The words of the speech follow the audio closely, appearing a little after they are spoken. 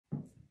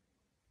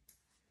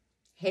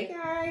Hey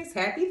guys,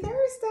 happy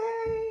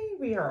Thursday.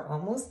 We are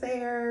almost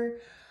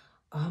there.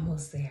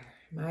 Almost there.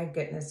 My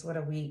goodness, what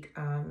a week.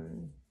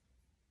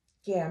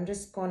 Yeah,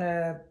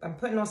 I'm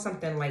putting on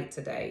something light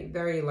today.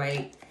 Very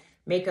light.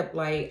 Makeup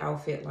light,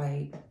 outfit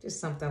light,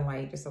 just something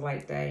light, just a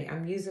light day.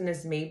 I'm using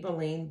this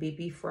Maybelline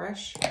BB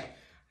Fresh.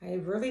 I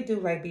really do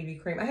like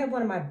BB cream. I have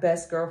one of my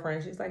best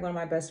girlfriends. She's like one of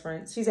my best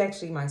friends. She's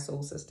actually my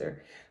soul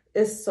sister.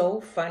 It's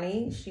so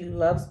funny. She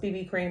loves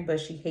BB cream, but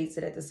she hates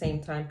it at the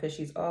same time because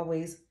she's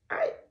always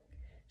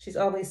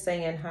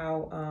saying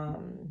how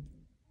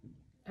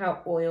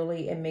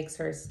oily it makes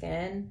her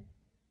skin.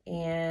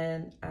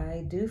 And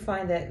I do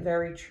find that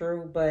very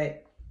true.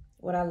 But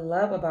what I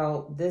love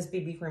about this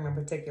BB cream in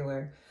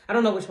particular, I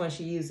don't know which one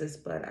she uses,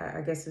 but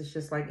I guess it's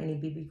just like any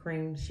BB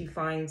cream she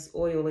finds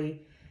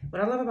oily.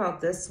 What I love about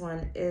this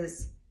one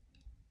is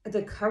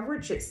the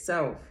coverage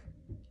itself.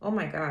 Oh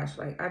my gosh,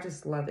 like I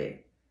just love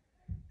it.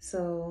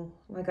 So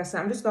like I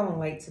said, I'm just going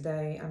light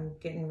today. I'm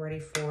getting ready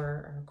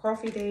for a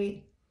coffee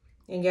date.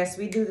 And yes,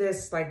 we do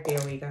this like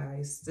daily,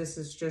 guys. This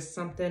is just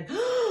something.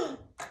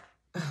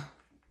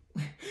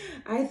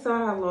 I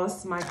thought I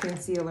lost my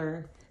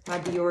concealer, my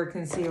Dior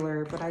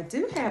concealer, but I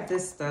do have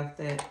this stuff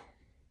that,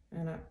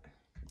 and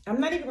I'm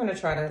not even gonna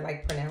try to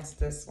like pronounce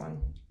this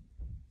one.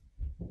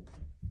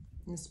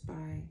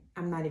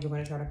 I'm not even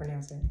gonna try to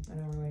pronounce it. I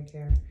don't really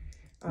care.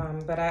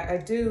 But I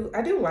do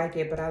like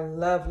it, but I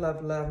love my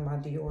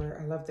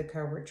Dior. I love the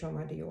coverage on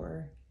my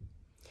Dior.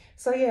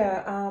 So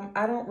yeah,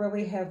 I don't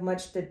really have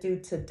much to do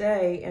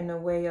today in the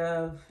way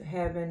of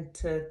having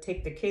to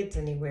take the kids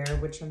anywhere,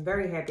 which I'm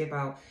very happy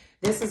about.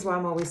 This is why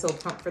I'm always so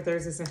pumped for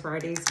Thursdays and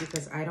Fridays,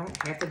 because I don't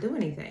have to do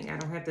anything. I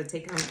don't have to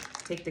take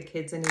the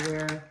kids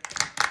anywhere.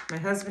 My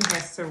husband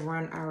has to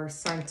run our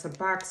son to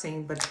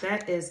boxing, but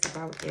that is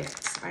about it.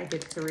 I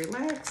get to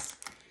relax,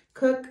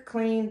 cook,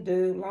 clean,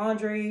 do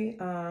laundry.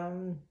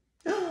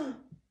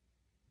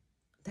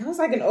 That was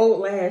like an old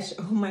lash.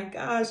 Oh my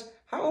gosh.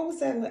 How old was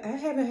that? I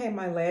haven't had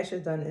my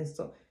lashes done in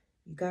so.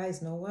 You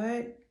guys know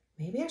what?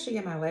 Maybe I should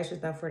get my lashes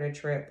done for the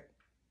trip.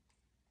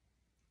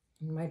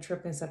 My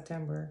trip in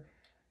September.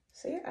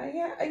 So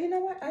yeah, you know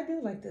what? I do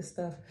like this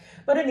stuff.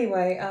 But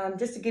anyway,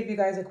 just to give you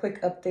guys a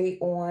quick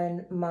update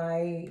on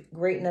my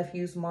great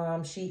nephew's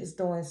mom. She is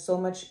doing so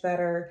much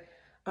better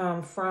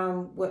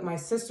from what my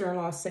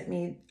sister-in-law sent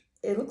me.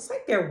 It looks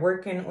like they're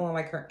working on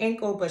like her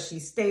ankle, but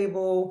she's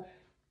stable.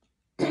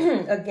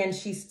 Again,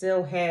 she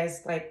still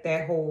has like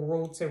that whole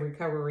road to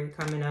recovery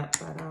coming up,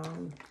 but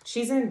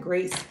she's in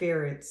great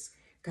spirits.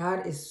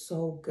 God is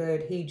so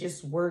good. He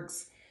just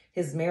works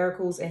his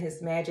miracles and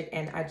his magic,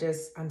 and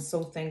I'm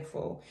so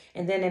thankful.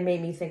 And then it made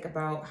me think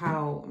about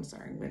how, I'm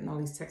sorry, I'm getting all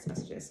these text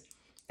messages.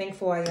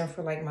 Thankful I am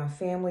for like my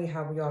family,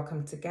 how we all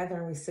come together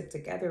and we sit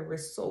together. We're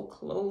so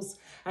close.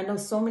 I know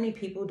so many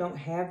people don't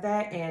have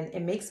that, and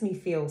it makes me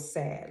feel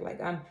sad. Like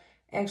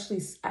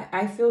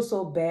I feel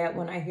so bad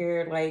when I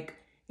hear like,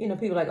 you know,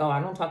 people like, oh,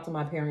 I don't talk to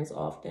my parents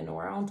often,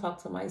 or I don't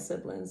talk to my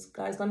siblings.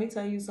 Guys, let me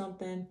tell you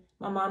something.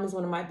 My mom is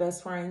one of my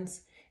best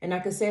friends. And I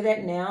could say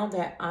that now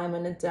that I'm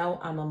an adult,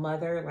 I'm a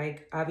mother.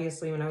 Like,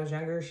 obviously, when I was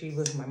younger, she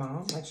was my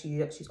mom. Like,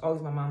 she's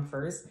always my mom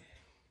first.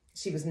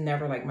 She was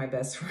never, like, my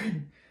best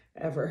friend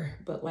ever.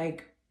 But,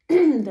 like,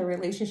 the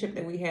relationship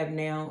that we have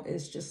now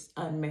is just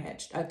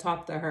unmatched. I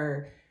talk to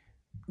her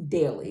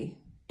daily.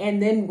 And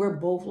then we're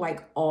both,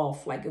 like,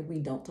 off, like, if we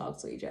don't talk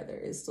to each other.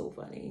 It's so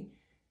funny.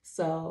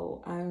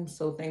 So I'm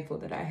so thankful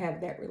that I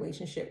have that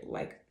relationship,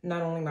 like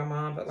not only my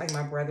mom, but like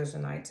my brothers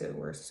and I too.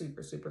 We're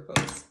super, super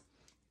close.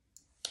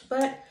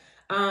 But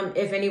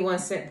if anyone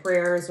sent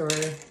prayers or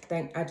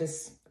I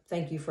just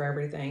thank you for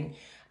everything.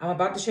 I'm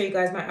about to show you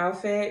guys my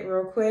outfit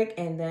real quick,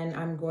 and then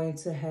I'm going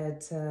to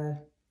head to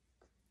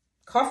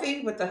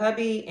coffee with the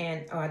hubby,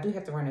 and oh, I do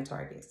have to run to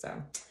Target,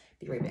 so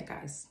be right back,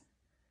 guys.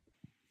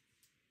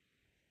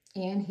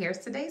 And here's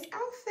today's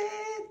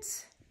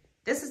outfit.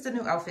 This is the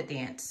new outfit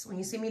dance. When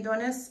you see me doing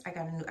this, I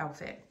got a new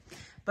outfit.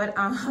 But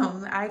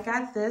I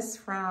got this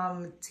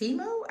from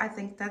Temu. I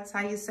think that's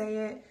how you say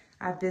it.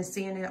 I've been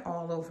seeing it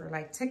all over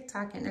like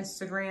TikTok and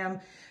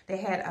Instagram. They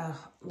had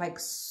like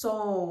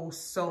so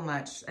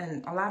much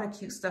and a lot of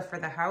cute stuff for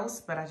the house,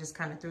 but I just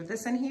kind of threw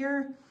this in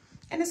here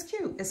and it's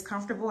cute. It's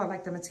comfortable. I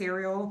like the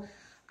material.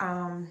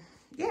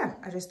 Yeah,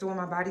 I just threw on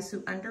my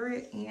bodysuit under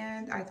it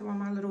and I threw on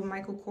my little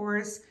Michael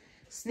Kors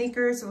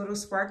sneakers, little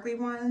sparkly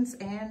ones,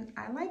 and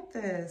I like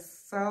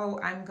this. So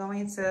I'm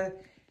going to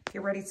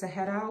get ready to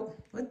head out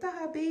with the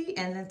hubby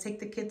and then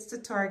take the kids to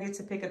Target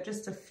to pick up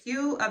just a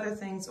few other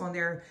things on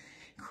their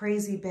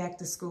crazy back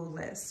to school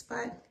list.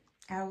 But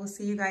I will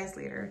see you guys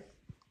later.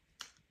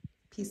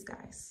 Peace,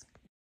 guys.